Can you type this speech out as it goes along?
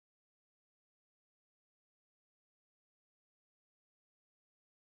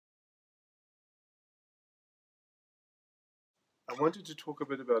I wanted to talk a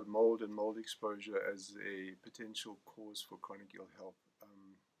bit about mold and mold exposure as a potential cause for chronic ill health.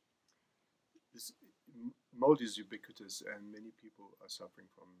 This, mold is ubiquitous, and many people are suffering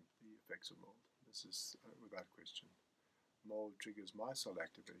from the effects of mold. This is without question. Mold triggers Mast Cell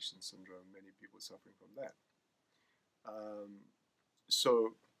Activation Syndrome. Many people are suffering from that.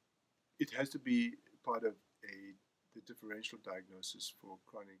 So it has to be part of the differential diagnosis for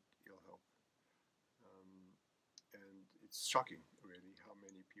chronic ill health. And it's shocking, really, how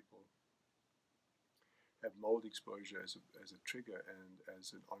many people have mold exposure as a trigger and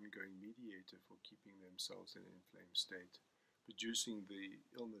as an ongoing mediator for keeping themselves in an inflamed state, producing the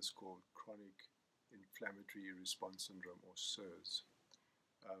illness called Chronic Inflammatory Response Syndrome, or CIRS.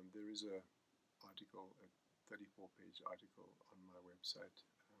 There is a 34-page article on my website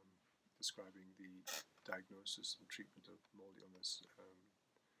describing the diagnosis and treatment of mold illness,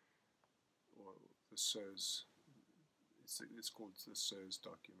 or the CIRS. It's called the CIRS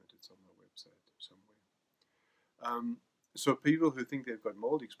document. It's on my website somewhere. So people who think they've got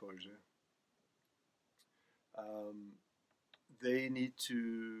mold exposure, they need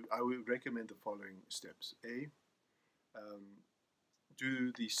to, I would recommend the following steps.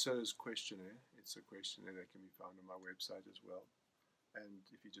 Do the CIRS questionnaire. It's a questionnaire that can be found on my website as well. And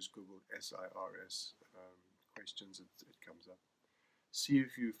if you just Google CIRS questions, it comes up. See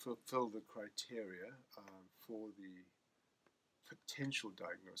if you fulfill the criteria for the potential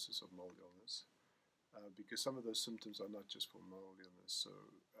diagnosis of mold illness. Because some of those symptoms are not just for mold illness, so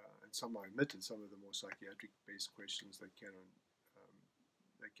and some are admitted. Some of the more psychiatric-based questions that can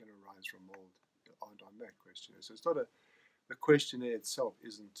arise from mold aren't on that questionnaire. So it's not the questionnaire itself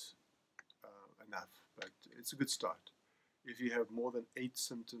isn't enough, but it's a good start. If you have more than 8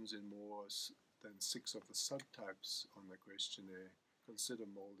 symptoms in more than 6 of the subtypes on the questionnaire, consider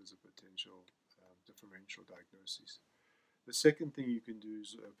mold as a potential differential diagnosis. The second thing you can do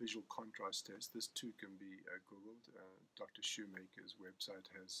is a visual contrast test. This too can be Googled. Dr. Shoemaker's website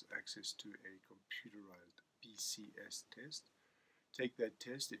has access to a computerized MCAS test. Take that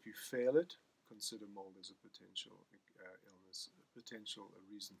test. If you fail it, consider mold as a potential illness,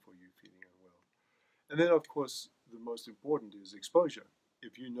 a reason for you feeling unwell. And then, of course, the most important is exposure.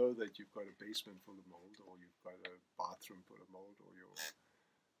 If you know that you've got a basement full of mold, or you've got a bathroom full of mold, or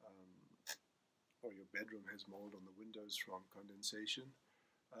your bedroom has mold on the windows from condensation,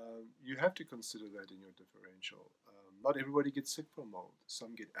 you have to consider that in your differential. Not everybody gets sick from mold.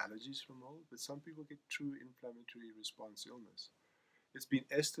 Some get allergies from mold, but some people get true inflammatory response illness. It's been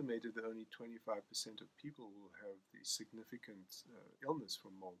estimated that only 25% of people will have the significant illness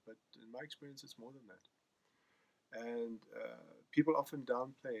from mold, but in my experience, it's more than that. And people often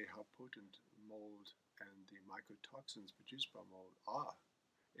downplay how potent mold and the mycotoxins produced by mold are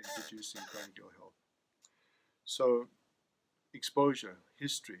in producing chronic ill health. So, exposure,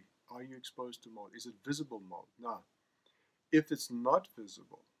 history. Are you exposed to mold? Is it visible mold? Now, if it's not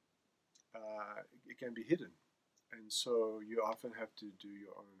visible, it can be hidden. And so you often have to do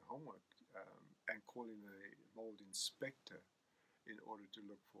your own homework and call in a mold inspector in order to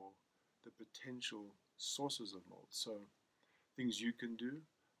look for the potential sources of mold. So things you can do,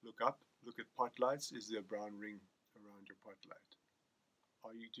 look at pot lights. Is there a brown ring around your pot light?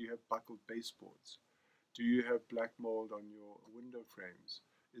 Do you have buckled baseboards? Do you have black mold on your window frames?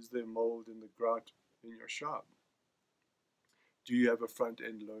 Is there mold in the grout in your shop? Do you have a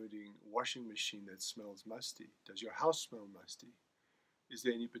front-end loading washing machine that smells musty? Does your house smell musty? Is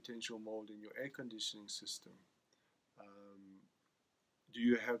there any potential mold in your air conditioning system? Do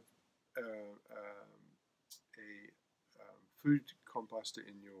you have a food composter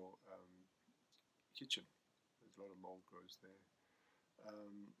in your kitchen? There's a lot of mold grows there.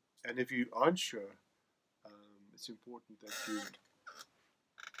 And if you aren't sure, it's important that you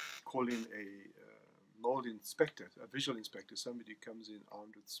call in a mold inspector, a visual inspector, somebody who comes in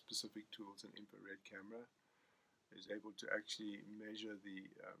armed with specific tools, an infrared camera, is able to actually measure the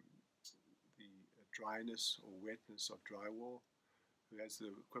dryness or wetness of drywall, who has the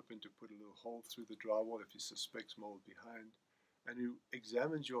equipment to put a little hole through the drywall if he suspects mold behind, and who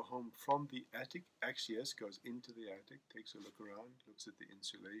examines your home from the attic. Actually, yes, goes into the attic, takes a look around, looks at the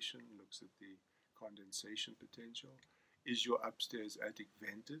insulation, looks at the condensation potential. Is your upstairs attic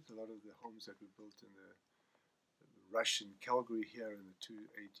vented? A lot of the homes that were built in the rush in Calgary here in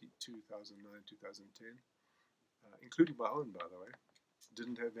the 2009, 2010, including my own, by the way,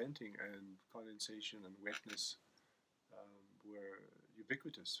 didn't have venting, and condensation and wetness were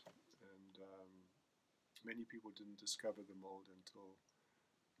ubiquitous. And many people didn't discover the mold until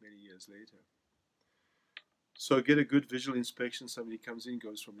many years later. So get a good visual inspection. Somebody comes in,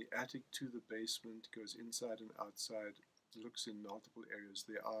 goes from the attic to the basement, goes inside and outside, looks in multiple areas.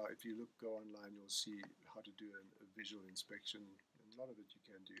 There are, if you go online, you'll see how to do a visual inspection, and a lot of it you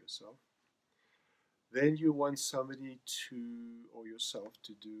can do yourself. Then you want somebody to, or yourself,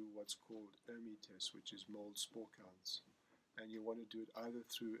 to do what's called ERMI test, which is mold spore counts. And you want to do it either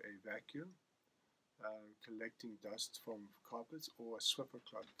through a vacuum, collecting dust from carpets, or a Swiffer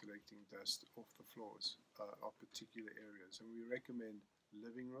cloth collecting dust off the floors of particular areas. And we recommend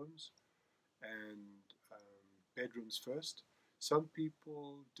living rooms and bedrooms first. Some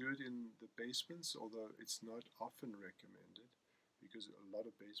people do it in the basements, although it's not often recommended because a lot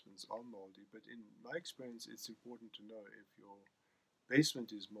of basements are moldy. But in my experience, it's important to know if your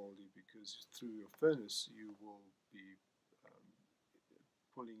basement is moldy, because through your furnace you will be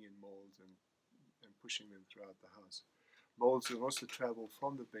pulling in molds and pushing them throughout the house. Molds will also travel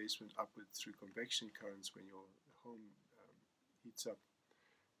from the basement upward through convection currents when your home heats up.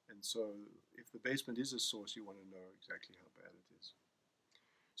 And so if the basement is a source, you want to know exactly how bad it is.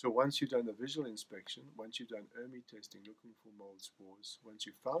 So once you've done the visual inspection, once you've done ERMI testing, looking for mold spores, once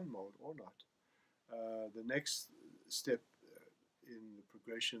you've found mold or not, the next step in the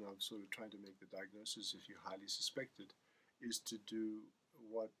progression of sort of trying to make the diagnosis, if you're highly suspected, is to do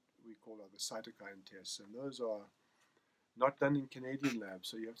what we call the cytokine tests. And those are not done in Canadian labs,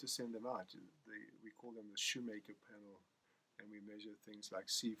 so you have to send them out. We call them the Shoemaker panel, and we measure things like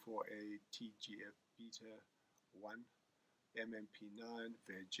C4A, TGF-beta 1, MMP9,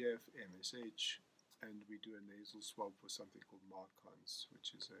 VEGF, MSH, and we do a nasal swab for something called Marcons,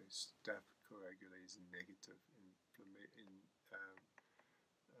 which is a staph coagulase negative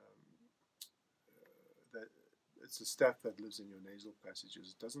it's a staph that lives in your nasal passages.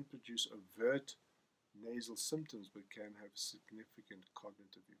 It doesn't produce overt nasal symptoms, but can have significant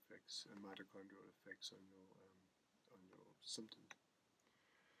cognitive effects and mitochondrial effects on your symptoms.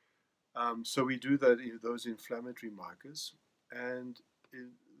 So we do that in those inflammatory markers, and the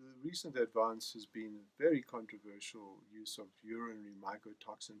recent advance has been very controversial use of urinary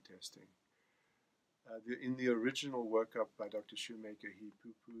mycotoxin testing. In the original workup by Dr. Shoemaker, he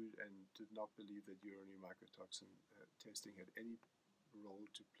poo-pooed and did not believe that urinary mycotoxin testing had any role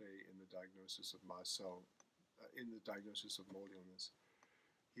to play in the diagnosis of mast cell, in the diagnosis of mold illness.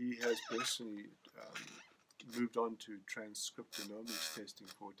 He has personally moved on to transcriptomics testing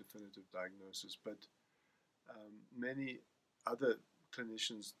for definitive diagnosis, but many other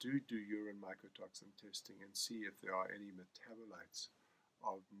clinicians do urine mycotoxin testing and see if there are any metabolites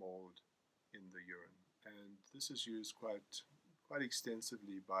of mold in the urine. And this is used quite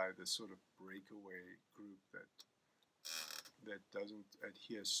extensively by the sort of breakaway group that doesn't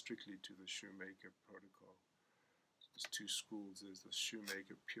adhere strictly to the Shoemaker protocol. There's two schools. There's the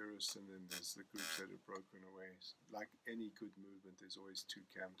Shoemaker purists, and then there's the groups that have broken away. Like any good movement, there's always two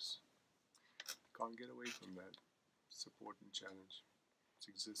camps. Can't get away from that. Support and challenge. It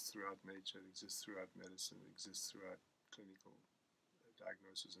exists throughout nature. It exists throughout medicine. It exists throughout clinical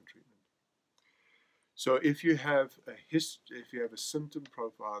diagnosis and treatment. So if you have a symptom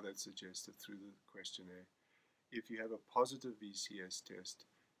profile that's suggested through the questionnaire, if you have a positive VCS test,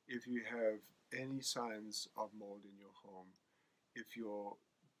 if you have any signs of mold in your home, if your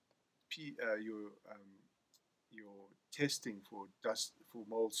testing for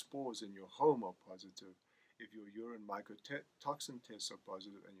mold spores in your home are positive, if your urine mycotoxin tests are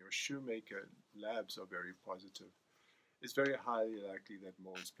positive, and your Shoemaker labs are very positive, it's very highly likely that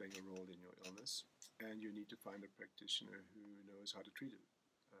mold is playing a role in your illness, and you need to find a practitioner who knows how to treat it.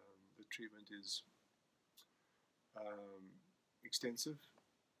 The treatment is extensive,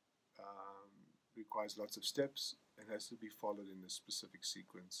 requires lots of steps, and has to be followed in a specific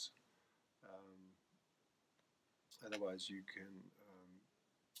sequence. Otherwise, you can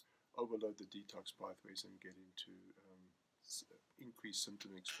overload the detox pathways and get into increased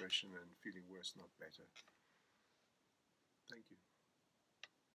symptom expression and feeling worse, not better. Thank you.